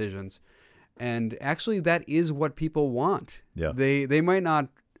those decisions. And actually, that is what people want. Yeah. They might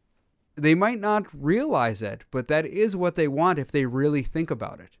not realize it, but that is what they want if they really think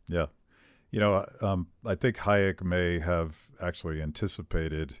about it. Yeah. I think Hayek may have actually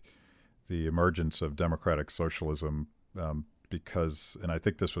anticipated the emergence of democratic socialism because, and I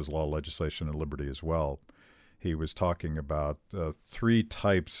think this was law, legislation, and liberty as well. He was talking about three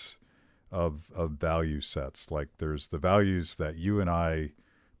types of value sets. Like there's the values that you and I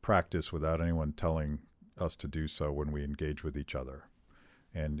practice without anyone telling us to do so when we engage with each other.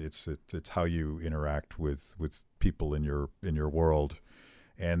 And it's how you interact with people in your world.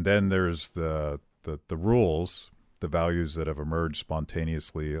 And then there's the rules, the values that have emerged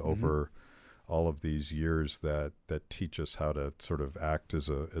spontaneously over all of these years that teach us how to sort of act as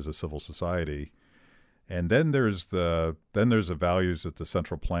a civil society. And then there's the values that the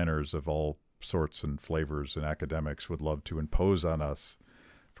central planners of all sorts and flavors and academics would love to impose on us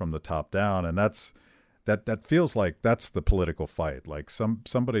from the top down. And that feels like that's the political fight. Like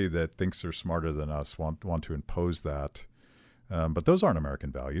somebody that thinks they're smarter than us want to impose that. But those aren't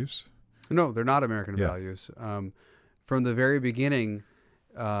American values. No, they're not American values. From the very beginning,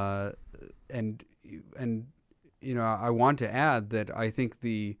 and I want to add that I think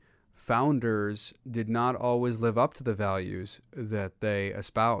the founders did not always live up to the values that they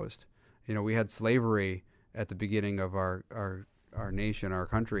espoused. We had slavery at the beginning of our nation, our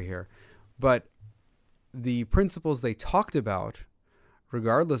country here, but the principles they talked about,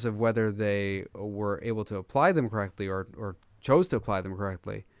 regardless of whether they were able to apply them correctly or chose to apply them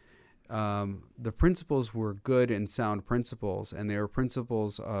correctly, the principles were good and sound principles, and they were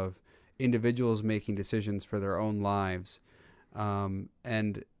principles of individuals making decisions for their own lives. I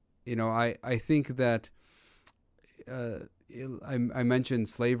think that I mentioned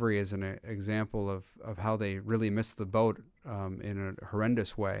slavery as an example of how they really missed the boat in a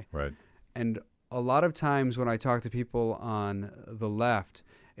horrendous way. Right. And a lot of times when I talk to people on the left,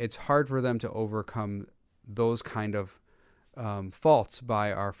 it's hard for them to overcome those kind of faults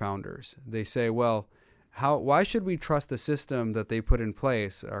by our founders. They say, well, why should we trust the system that they put in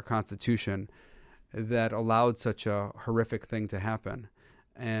place, our Constitution, that allowed such a horrific thing to happen?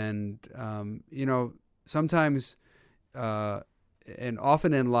 And, sometimes and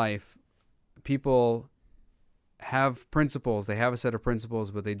often in life, people have principles. They have a set of principles,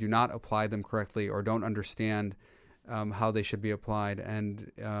 but they do not apply them correctly or don't understand how they should be applied.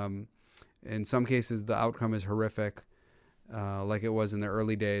 And in some cases, the outcome is horrific, like it was in the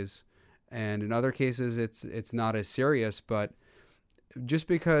early days. And in other cases, it's not as serious. But just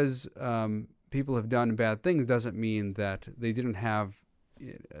because people have done bad things doesn't mean that they didn't have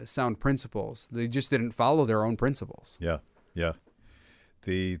sound principles. They just didn't follow their own principles. Yeah.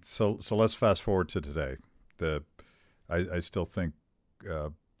 So let's fast forward to today. I still think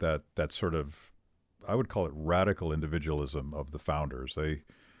that sort of, I would call it radical individualism of the founders.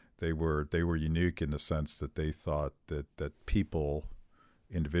 They were unique in the sense that they thought that people,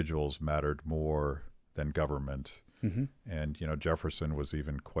 individuals, mattered more than government. Mm-hmm. And Jefferson was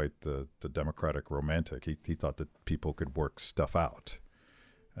even quite the democratic romantic. He thought that people could work stuff out,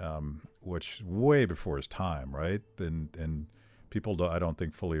 which way before his time, right? And people I don't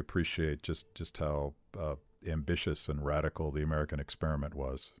think fully appreciate just how ambitious and radical the American experiment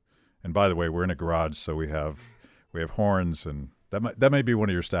was. And by the way, we're in a garage, so we have horns, and that may be one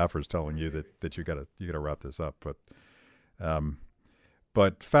of your staffers telling you that you gotta wrap this up.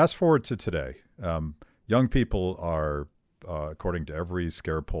 But fast forward to today, young people are, according to every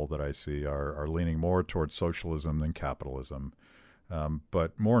scare poll that I see, are leaning more towards socialism than capitalism.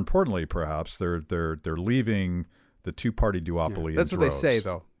 But more importantly, perhaps they're leaving the two-party duopoly. That's in what droves. they say,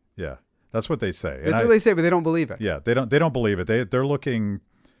 though. Yeah, that's what they say. That's what they say, but they don't believe it. Yeah, they don't believe it. They're looking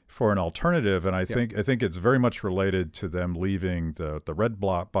for an alternative, and I think it's very much related to them leaving the red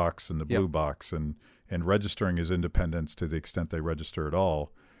box and the blue box and registering as independents to the extent they register at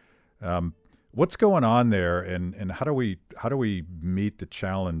all. What's going on there, and how do we meet the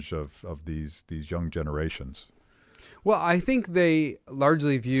challenge of these young generations? Well, I think they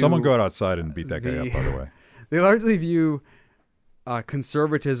largely view... Someone go outside and beat that guy up, by the way. They largely view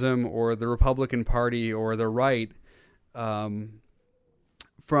conservatism or the Republican Party or the right from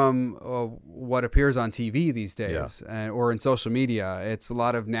what appears on TV these days or in social media. It's a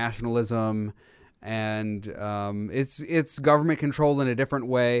lot of nationalism, and it's government controlled in a different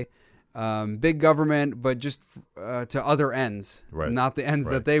way. Big government, but just to other ends, not the ends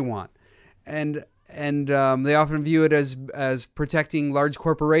that they want. And they often view it as protecting large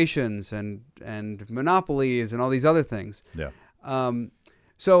corporations and monopolies and all these other things. Yeah.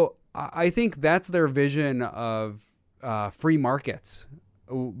 So I think that's their vision of free markets,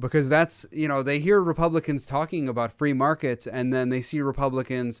 because that's, they hear Republicans talking about free markets, and then they see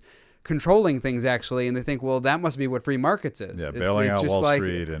Republicans controlling things actually, and they think, well, that must be what free markets is. Yeah, bailing out Wall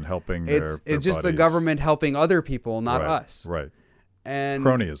Street and helping their It's just the buddies. government helping other people, not us. Right. And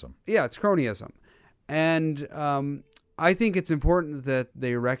cronyism. Yeah, it's cronyism. And I think it's important that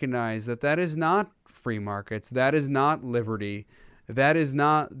they recognize that is not free markets. That is not liberty. That is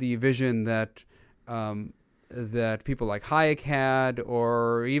not the vision that that people like Hayek had,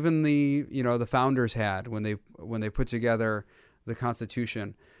 or even the founders had when they put together the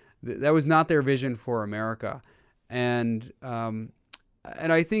Constitution. That was not their vision for America. And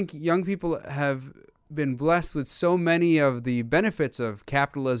I think young people have been blessed with so many of the benefits of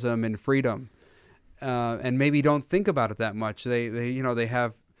capitalism and freedom, and maybe don't think about it that much. They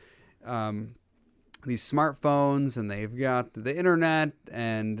have these smartphones, and they've got the internet,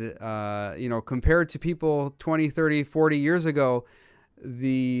 and compared to people 20, 30, 40 years ago,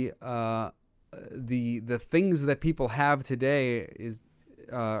 the things that people have today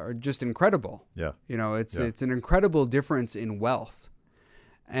are just incredible. Yeah. It's an incredible difference in wealth.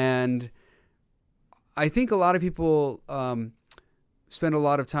 And I think a lot of people spend a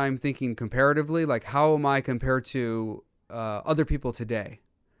lot of time thinking comparatively, like, how am I compared to other people today?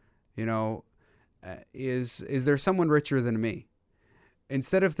 Is there someone richer than me?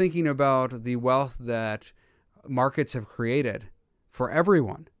 Instead of thinking about the wealth that markets have created for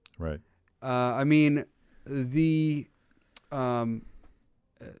everyone. Right.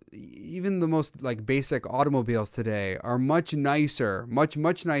 Even the most basic automobiles today are much nicer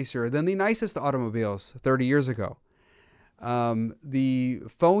than the nicest automobiles 30 years ago. The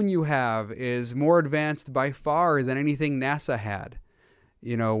phone you have is more advanced by far than anything NASA had,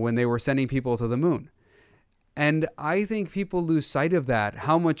 when they were sending people to the moon. And I think people lose sight of that,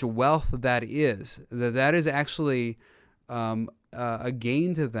 how much wealth that is actually a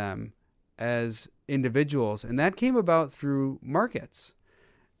gain to them as individuals. And that came about through markets.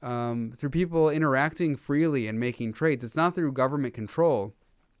 Through people interacting freely and making trades. It's not through government control.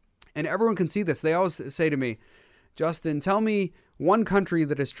 And everyone can see this. They always say to me, Justin, tell me one country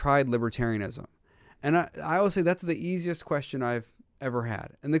that has tried libertarianism. And I always say that's the easiest question I've ever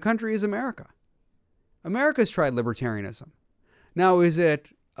had. And the country is America. America's tried libertarianism. Now, is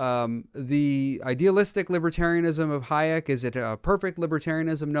it the idealistic libertarianism of Hayek? Is it a perfect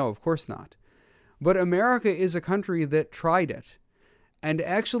libertarianism? No, of course not. But America is a country that tried it. And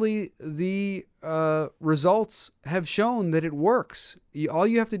actually, the results have shown that it works. All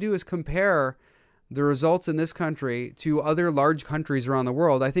you have to do is compare the results in this country to other large countries around the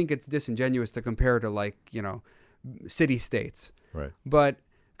world. I think it's disingenuous to compare to city-states. Right. But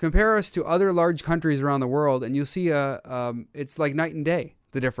compare us to other large countries around the world, and you'll see it's like night and day,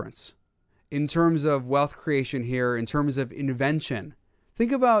 the difference. In terms of wealth creation here, in terms of invention.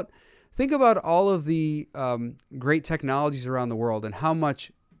 Think about all of the great technologies around the world and how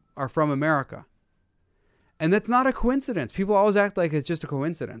much are from America. And that's not a coincidence. People always act like it's just a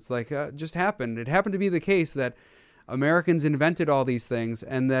coincidence, it just happened. It happened to be the case that Americans invented all these things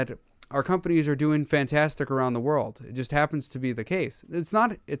and that our companies are doing fantastic around the world. It just happens to be the case. It's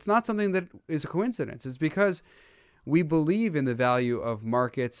not something that is a coincidence. It's because we believe in the value of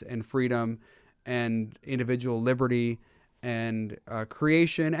markets and freedom and individual liberty and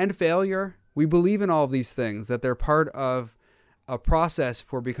creation and failure. We believe in all of these things, that they're part of a process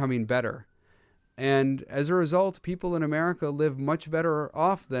for becoming better. And as a result, people in America live much better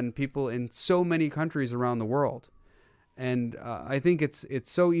off than people in so many countries around the world. And I think it's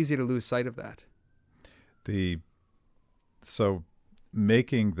so easy to lose sight of that. So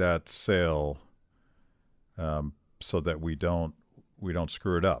making that sale so that we don't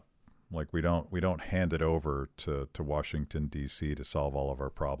screw it up. Like we don't hand it over to Washington, D.C. to solve all of our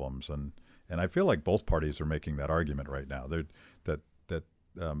problems, and I feel like both parties are making that argument right now.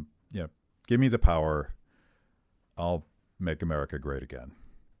 Give me the power, I'll make America great again.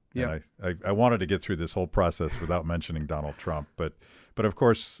 Yeah, I wanted to get through this whole process without mentioning Donald Trump, but of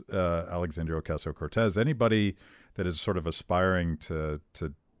course Alexandria Ocasio-Cortez. Anybody that is sort of aspiring to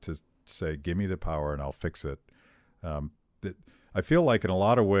say, give me the power and I'll fix it. I feel like in a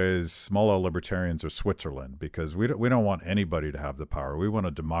lot of ways, small L libertarians are Switzerland, because we don't want anybody to have the power. We want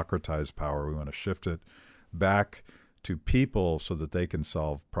to democratize power. We want to shift it back to people so that they can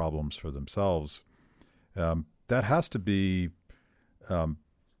solve problems for themselves. That has to be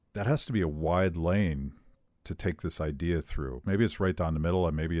a wide lane to take this idea through. Maybe it's right down the middle,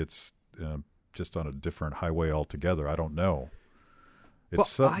 and maybe it's just on a different highway altogether. I don't know.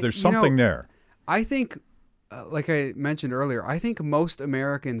 There's something there. I think like I mentioned earlier, I think most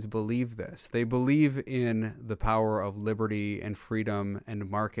Americans believe this. They believe in the power of liberty and freedom and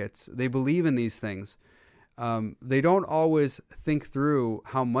markets. They believe in these things. They don't always think through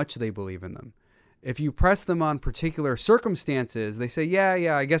how much they believe in them. If you press them on particular circumstances, they say,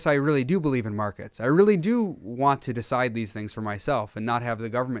 yeah, I guess I really do believe in markets. I really do want to decide these things for myself and not have the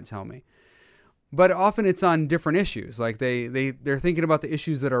government tell me. But often it's on different issues. Like they're thinking about the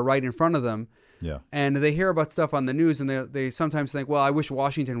issues that are right in front of them. Yeah. And they hear about stuff on the news, and they sometimes think, well, I wish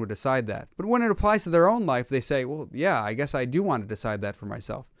Washington would decide that. But when it applies to their own life, they say, well, yeah, I guess I do want to decide that for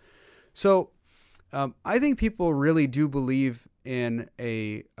myself. So I think people really do believe in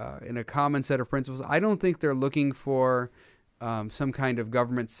a common set of principles. I don't think they're looking for some kind of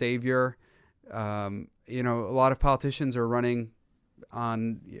government savior. A lot of politicians are running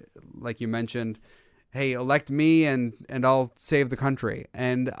on, like you mentioned, hey, elect me and I'll save the country.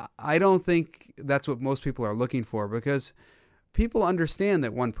 And I don't think that's what most people are looking for, because people understand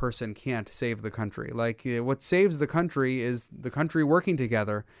that one person can't save the country. Like what saves the country is the country working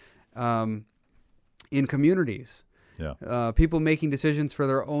together in communities. Yeah. People making decisions for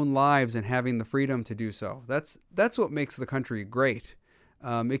their own lives and having the freedom to do so. That's what makes the country great.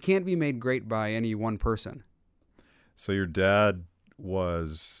 It can't be made great by any one person. So your dad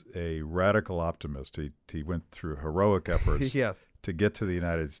was a radical optimist. He went through heroic efforts Yes. to get to the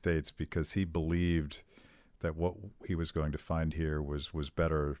United States because he believed that what he was going to find here was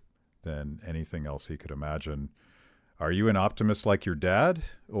better than anything else he could imagine. Are you an optimist like your dad,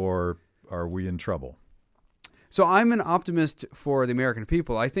 or are we in trouble? So I'm an optimist for the American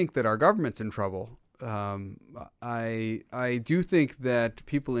people. I think that our government's in trouble. I do think that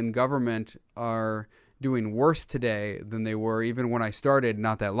people in government are doing worse today than they were even when I started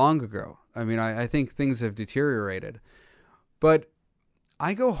not that long ago. I mean, I think things have deteriorated. But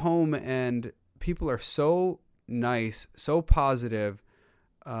I go home and people are so nice, so positive,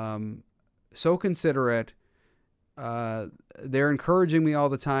 so considerate. They're encouraging me all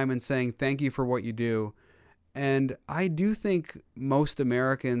the time and saying, thank you for what you do. And I do think most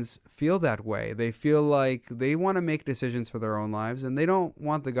Americans feel that way. They feel like they want to make decisions for their own lives, and they don't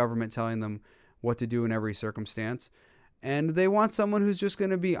want the government telling them what to do in every circumstance. And they want someone who's just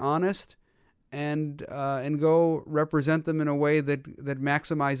going to be honest and go represent them in a way that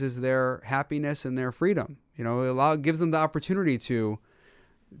maximizes their happiness and their freedom. It gives them the opportunity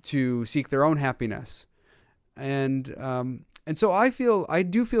to seek their own happiness. And so I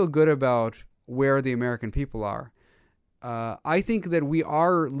do feel good about where the American people are. I think that we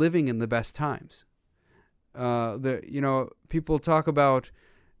are living in the best times. People talk about,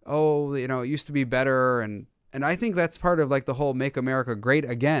 it used to be better, and I think that's part of like the whole "Make America Great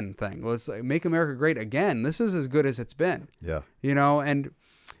Again" thing. Well, it's like, make America great again. This is as good as it's been. Yeah. And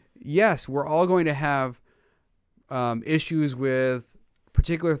yes, we're all going to have issues with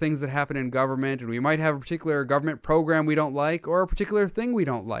particular things that happen in government, and we might have a particular government program we don't like or a particular thing we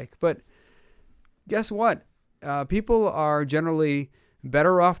don't like. But guess what? People are generally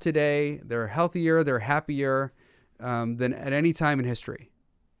better off today. They're healthier, they're happier than at any time in history.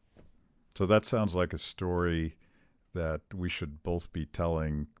 So that sounds like a story that we should both be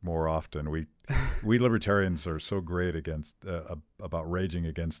telling more often. We libertarians are so great about raging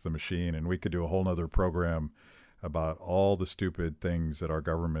against the machine, and we could do a whole nother program about all the stupid things that our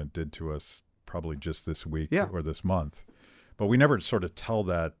government did to us probably just this week or this month. But we never sort of tell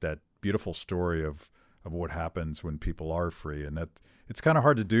that beautiful story of what happens when people are free, and that it's kind of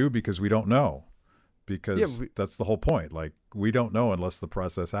hard to do because we don't know. Because that's the whole point. Like, we don't know unless the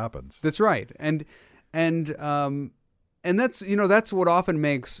process happens. That's right. And that's, that's what often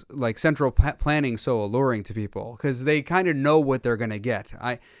makes like central planning so alluring to people, because they kind of know what they're going to get.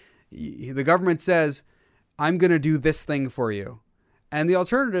 The government says, I'm going to do this thing for you. And the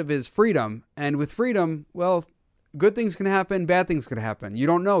alternative is freedom. And with freedom, well, good things can happen, bad things can happen. You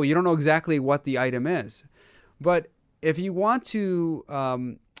don't know. You don't know exactly what the item is. But if you want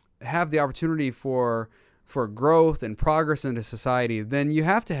to have the opportunity for growth and progress into society, then you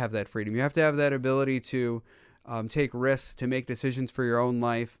have to have that freedom. You have to have that ability to take risks, to make decisions for your own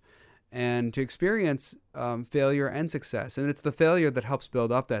life, and to experience failure and success. And it's the failure that helps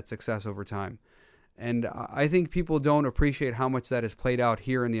build up that success over time. And I think people don't appreciate how much that has played out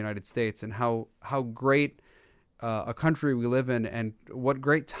here in the United States, and how great a country we live in, and what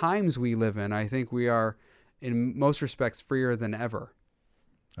great times we live in. I think we are, in most respects, freer than ever.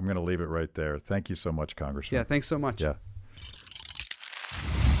 I'm going to leave it right there. Thank you so much, Congressman. Yeah, thanks so much. Yeah.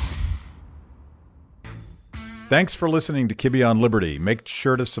 Thanks for listening to Kibbe on Liberty. Make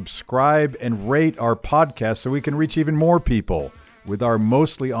sure to subscribe and rate our podcast so we can reach even more people. with our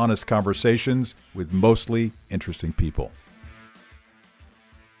mostly honest conversations with mostly interesting people.